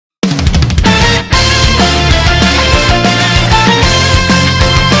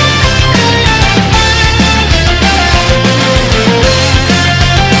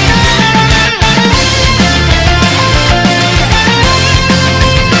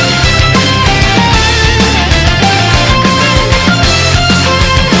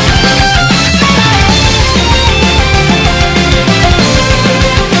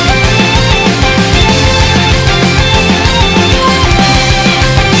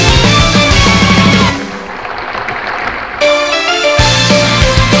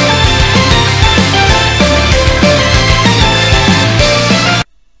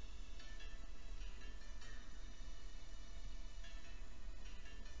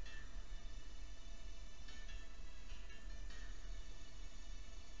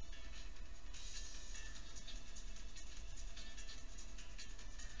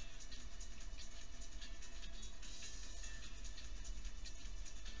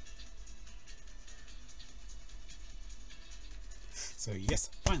So yes,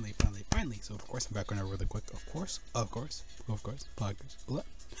 finally. So of course I'm back on a really quick, of course, podcast.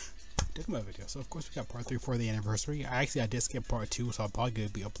 Take my video. So of course we got part 3 for the anniversary. I did skip part 2, so I'm probably gonna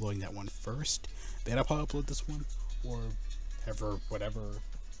be uploading that one first. Then I'll probably upload this one, or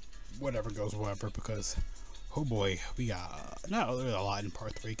whatever goes because oh boy, we got there's a lot in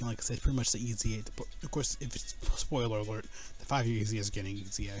part 3. Like I said, it's pretty much the EZA. Of course, if it's spoiler alert, the 5-year EZA is getting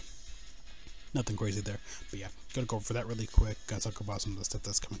EZA. Nothing crazy there, but yeah, gonna go over that really quick. Gonna talk about some of the stuff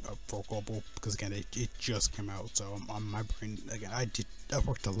that's coming up for global, because again, it just came out, so on my brain again. I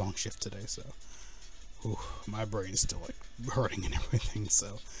worked a long shift today, so my brain is still like hurting and everything.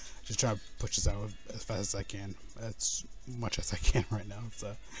 So just try to push this out as fast as I can, as much as I can right now.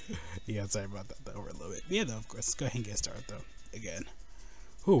 So yeah, sorry about that over a little bit. Yeah, though, of course, let's go ahead and get started though. Again,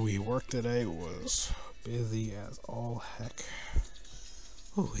 we worked today was busy as all heck.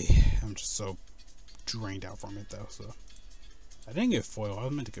 I'm just so drained out from it though, so I didn't get foil. I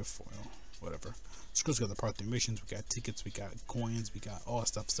was meant to get foil. Whatever. Let's go to the part 3 missions. We got tickets, we got coins, we got all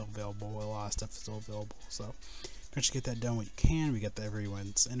stuff still available. A lot of stuff is still available, so try to get that done when you can. We got the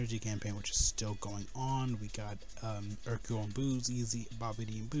Everyone's Energy campaign, which is still going on. We got Urkel and Boo's Easy,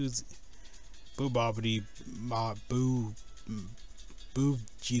 Bobbity and Boo's Boo Bobbity Boo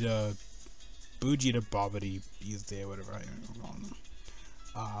Jita Bobbity Easy, whatever. I don't know.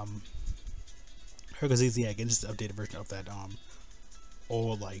 Hercules Easy again, just an updated version of that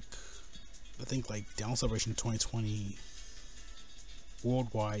old, like, I think like down celebration 2020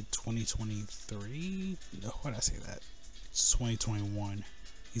 worldwide 2023. No, why did I say that? It's 2021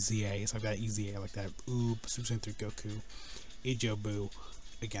 EZA. It's like that EZA, like that Super Saiyan 3 Goku, Ajo Boo.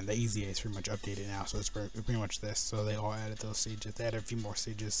 Again, the EZA is pretty much updated now, so it's pretty much this. So they all added those stages. They added a few more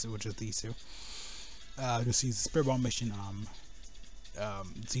stages, which is these two. You'll see the Spirit Bomb mission.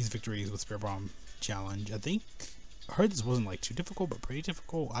 These victories with Spirit Bomb challenge. I think I heard this wasn't like too difficult, but pretty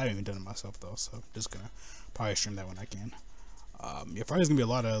difficult. I haven't even done it myself though, so I'm just gonna probably stream that when I can. Yeah, Friday's gonna be a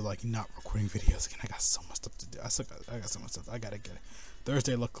lot of like not recording videos again. I got so much stuff to do. I got so much stuff. I gotta get it.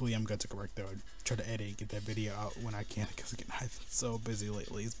 Thursday, luckily, I'm good to correct though. Try to edit, get that video out when I can, because again, I've been so busy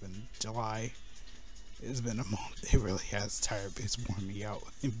lately. It's been July. It's been a month. It really has tired. It's worn me out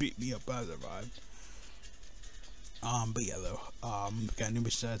and beat me up. I survived. But yeah, though, got new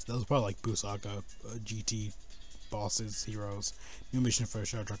mission sets. Those are probably like Boo Saga, GT bosses, heroes. New mission for the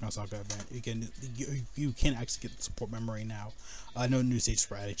Shadow Dragon Saga event. Again, you can actually get the support memory now. No new stages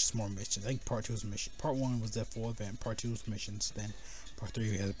for added, just more missions. I think part 2 was mission. Part 1 was that full event. Part 2 was missions. Then part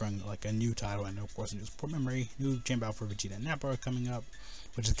 3 has bring like a new title and of course a new support memory. New gym battle for Vegeta and Nappa coming up,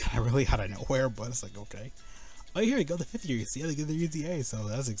 which is kind of really out of nowhere, but it's like okay. Oh, here we go, the 5th year. You see, they get the EZA, so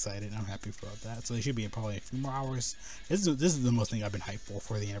that's exciting. I'm happy about that. So they should be in probably a few more hours. This is the most thing I've been hyped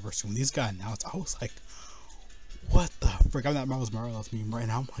for the anniversary. When these got announced, I was like, what the frick? I'm that Miles Morales meme right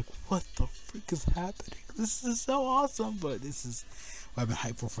now. I'm like, what the frick is happening? This is so awesome. But this is what I've been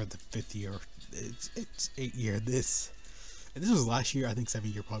hyped for the 5th year. It's 8 year. And this was last year. I think 7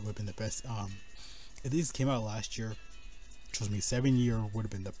 year probably would have been the best. If these came out last year, trust me, 7 year would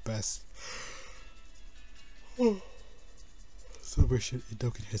have been the best celebration in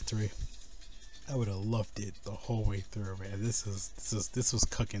Dokkan history. I would have loved it the whole way through, man. This was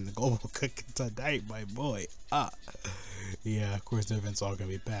cooking, the global cooking tonight, my boy. Yeah, of course the event's all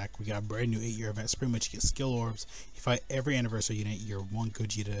gonna be back. We got a brand new 8-year event. It's pretty much you get skill orbs. You fight every anniversary unit. Year 1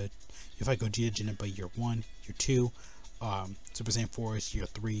 Gogeta. You fight Gogeta Janemba year 1, year 2. Super Saiyan 4 is year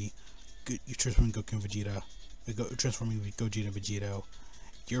 3. You transform Goku and Vegeta. Transforming Gogeta and Vegeta.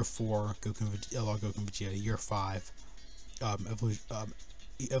 Year 4, Goku and Vegeta. Year 5,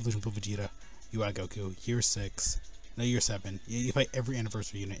 Evolution of Vegeta. UI Goku. Year 6, no, year 7. You fight every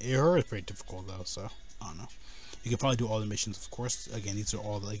anniversary unit. It is pretty difficult though, so I don't know. You can probably do all the missions, of course. Again, these are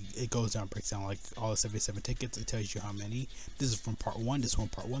all like it goes down, breaks down like all the 77 tickets. It tells you how many. This is from part 1. This one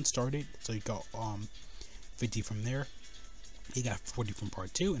part 1 started, so you got 50 from there. You got 40 from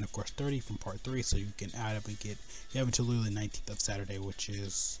part 2, and of course 30 from part 3, so you can add up and get, you have until literally 19th of Saturday, which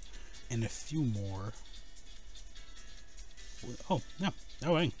is in a few more. Oh no,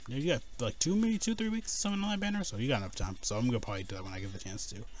 wait, you got like 3 weeks, something on that banner, so you got enough time. So I'm gonna probably do that when I get the chance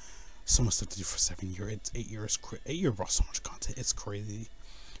to. So much stuff to do for 7 years. It's 8 years. 8 year brought so much content. It's crazy.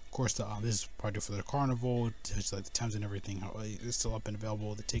 Of course, this is probably for the carnival, just like the times and everything. How it's still up and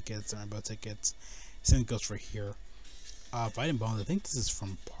available. The tickets, the rainbow tickets. Same goes for here. If I didn't bother, I think this is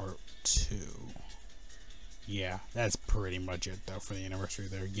from part 2. Yeah, that's pretty much it though for the anniversary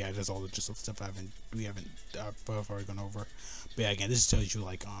there. Yeah, there's all the just stuff we haven't already gone over. But yeah, again, this tells you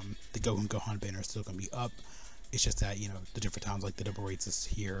like the Goku and Gohan banner is still gonna be up. It's just that, you know, the different times, like the double rates is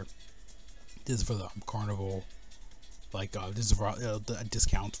here. This is for the carnival. like this is the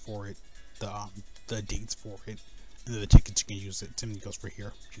discounts for it, the dates for it, and then the tickets you can use it. Same thing goes for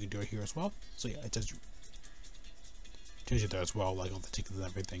here. You can do it here as well. So yeah, it tells you there as well, like all the tickets and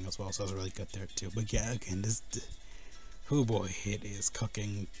everything as well. So that's really good there too. But yeah, again, oh boy, it is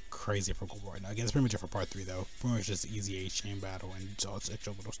cooking crazy for Global right now. Again, it's pretty much it for part 3 though. Pretty much just EZA'S chain battle and all its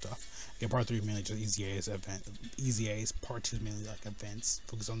extra little stuff. Again, part 3 is mainly just EZA'S event. EZA'S. Part 2 is mainly like events,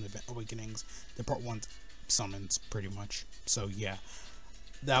 focus on the event awakenings. Then part 1's summons pretty much. So yeah,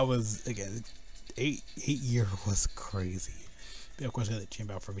 that was again 8 year was crazy. But of course, I got the chain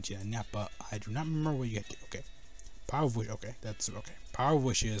battle for Vegeta and Nappa. I do not remember what you had to. Okay. Power of Wish, okay, that's okay. Power of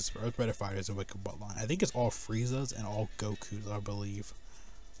Wishes, Earth Breath Fighters, and Wicked Bloodline. I think it's all Frieza's and all Goku's, I believe.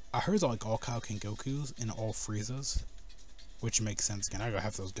 I heard it's like all Kaioken Goku's and all Frieza's, which makes sense. Again, I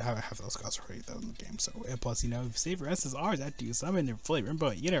have those guys already though in the game. So, and plus, you know, if you save your SSRs after you summon their flavor,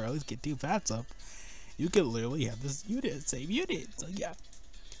 but you know, or at least get 2 fats up, you could literally have this unit, save unit. So yeah.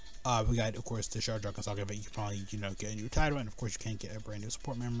 We got, of course, the Shadow Dragon Saga event. You can probably, you know, get a new title, and of course, you can get a brand new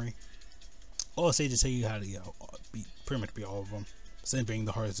support memory. All I say to tell you how to, you know, pretty much beat all of them. Same being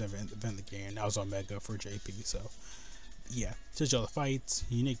the hardest event in the game. That was on Mega for JP. So yeah, just all the fights,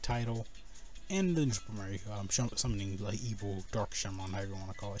 unique title, and the primary summoning like evil dark Shenron, however you want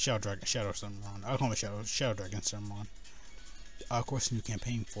to call it, Shadow Shenron. I'll call it Shadow Dragon Shenron. Of course, new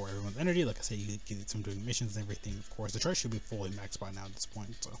campaign for everyone's energy. Like I said, you get some doing missions and everything. Of course, the chart should be fully maxed by now at this point.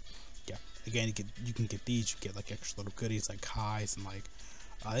 So yeah, again, you can get these. You get like extra little goodies like Kai's and like.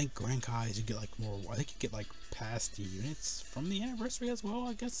 I think Grand Kai's, you get like more. I think you get like past the units from the anniversary as well.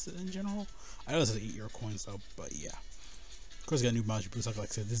 I guess in general. I know this is 8 year coins though, but yeah. Of course, you got new Majin Buu. Like I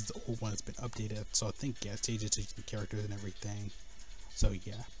said, this is the old one that's been updated. So I think yeah, stages, the characters and everything. So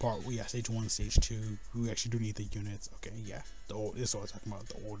yeah, stage 1, stage 2. We actually do need the units. Okay, yeah, this is what I was talking about,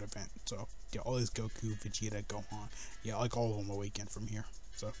 the old event. So yeah, all this Goku, Vegeta, Gohan. Yeah, like all of them awaken from here.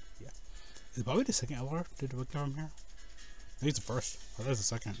 So yeah, is it probably the second LR did awaken from here? Maybe it's the first. Oh, there's the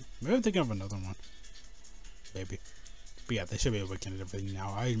second. Maybe I'm thinking of another one. Maybe. But yeah, they should be awakened and everything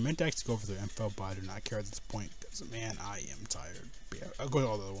now. I meant to actually go over their info, but I do not care at this point. Because, man, I am tired. But yeah, I'll go to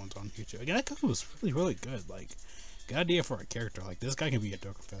all the other ones on here, too. Again, that Goku was really, really good. Like, good idea for a character. Like, this guy can be a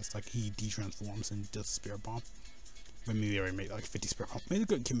Dokkanfest. Like, he de-transforms and does a Spirit Bomb. But maybe they already made, like, 50 Spirit Bomb. Maybe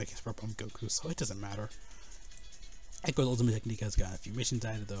they can make a Spirit Bomb Goku, so it doesn't matter. Echo's Ultimate Technique has got a few missions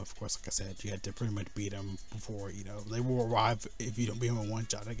added, though. Of course, like I said, you had to pretty much beat them before, you know, they will arrive if you don't beat them in one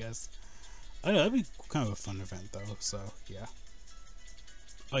shot, I guess. I don't know, that'd be kind of a fun event, though, so, yeah.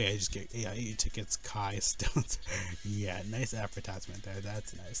 Oh, yeah, you just get, yeah, 8 tickets, Kai, Stones. Yeah, nice advertisement there.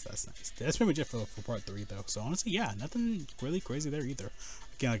 That's nice, that's nice. That's pretty much it for part 3, though. So, honestly, yeah, nothing really crazy there either.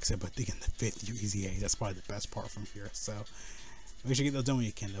 Again, like I said, but again, the 5th EZA, that's probably the best part from here, so. Make sure you get those done when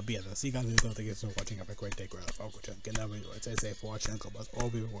you can. They'll be at the. See you guys later. Thank you so much for watching. Have a great day. Great. I'll go check. Get that video. Stay safe for watching. All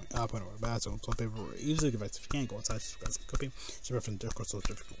people going up and over bad. So some people usually give us if you can't go outside. So guys cooking. So reference to Discord. So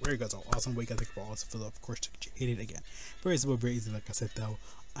where you guys are awesome. What you guys think about all this? Fill up. Of course, you hate it again. Very simple, very easy. Like I said though,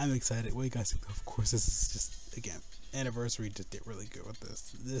 I'm excited. What you guys think? Of course, this is just again anniversary. Just did really good with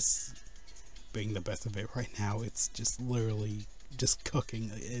this. This being the best of it right now. It's just literally just cooking.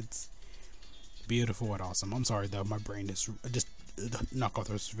 It's beautiful and awesome. I'm sorry though. My brain is just. Knock off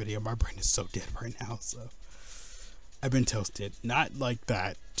this video. My brain is so dead right now, so I've been toasted. Not like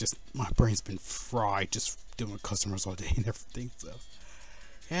that, just my brain's been fried just dealing with customers all day and everything. So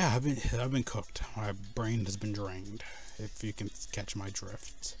yeah, I've been cooked. My brain has been drained, if you can catch my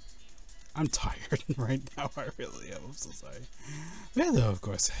drift. I'm tired right now. I really am. I'm so sorry. Yeah, though, of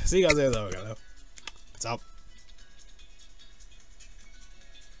course. See you guys later though. It's out.